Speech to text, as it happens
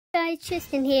guys,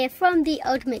 Tristan here from the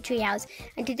Ultimate Treehouse,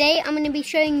 and today I'm going to be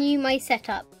showing you my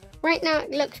setup. Right now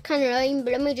it looks kind of lame,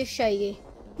 but let me just show you.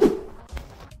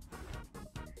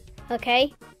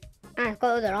 Okay, I've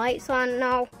got all the lights on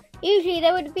now. Usually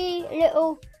there would be a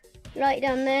little light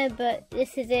down there, but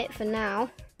this is it for now.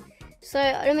 So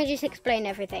let me just explain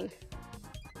everything.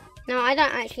 Now I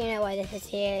don't actually know why this is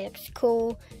here. It looks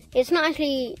cool. It's not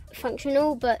actually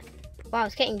functional, but wow,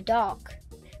 it's getting dark.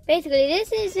 Basically,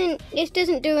 this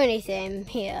doesn't do anything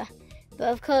here, but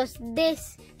of course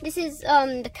this is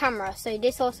the camera, so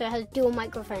this also has dual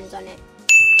microphones on it.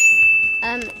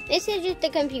 This is just the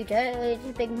computer. It's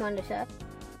a big monitor.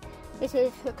 This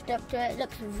is hooked up to it. It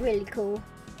looks really cool.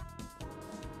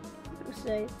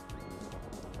 So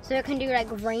it can do like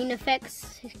rain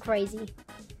effects. It's crazy.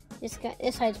 This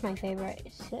side's my favorite.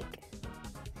 It's sick.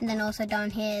 And then also down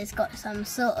here it's got some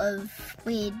sort of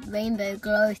weird rainbow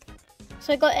glow.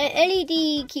 So I got an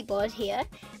LED keyboard here,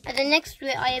 and then next to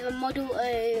it I have a Model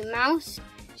O mouse.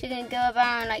 So you can go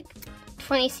around like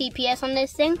 20 CPS on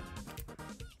this thing.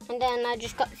 And then I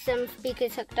just got some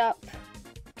speakers hooked up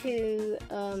to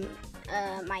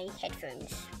my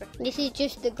headphones. This is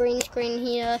just the green screen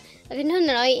here. I can turn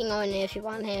the lighting on if you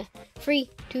want here. 3,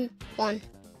 2, 1.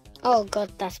 Oh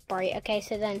god, that's bright. Okay,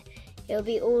 so then it'll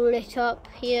be all lit up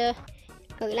here.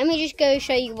 Okay, let me just go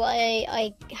show you what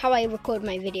how I record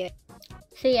my video.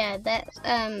 So yeah, that's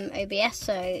OBS.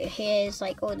 So here's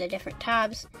like all the different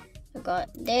tabs. I've got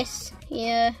this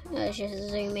here. Let's just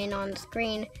zoom in on the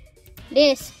screen.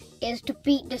 This is to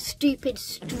beat the stupid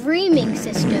streaming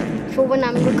system for when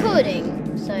I'm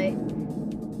recording. So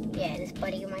yeah, this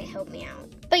buddy might help me out.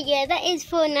 But yeah, that is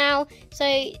for now. So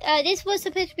this was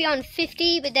supposed to be on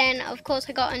 50, but then of course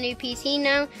I got a new PC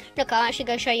now. Look, I'll actually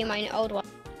go show you my old one.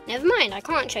 Never mind, I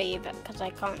can't show you because I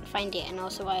can't find it, and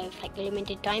also I have like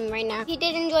limited time right now. If you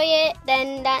did enjoy it,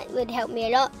 then that would help me a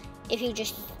lot if you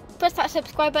just press that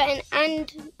subscribe button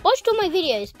and watched all my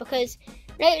videos, because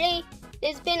lately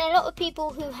there's been a lot of people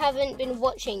who haven't been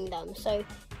watching them. So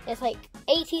there's like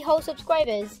 80 whole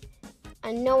subscribers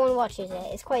and no one watches it.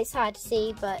 It's quite sad to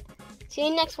see, but see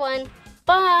you next one.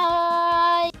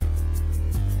 Bye!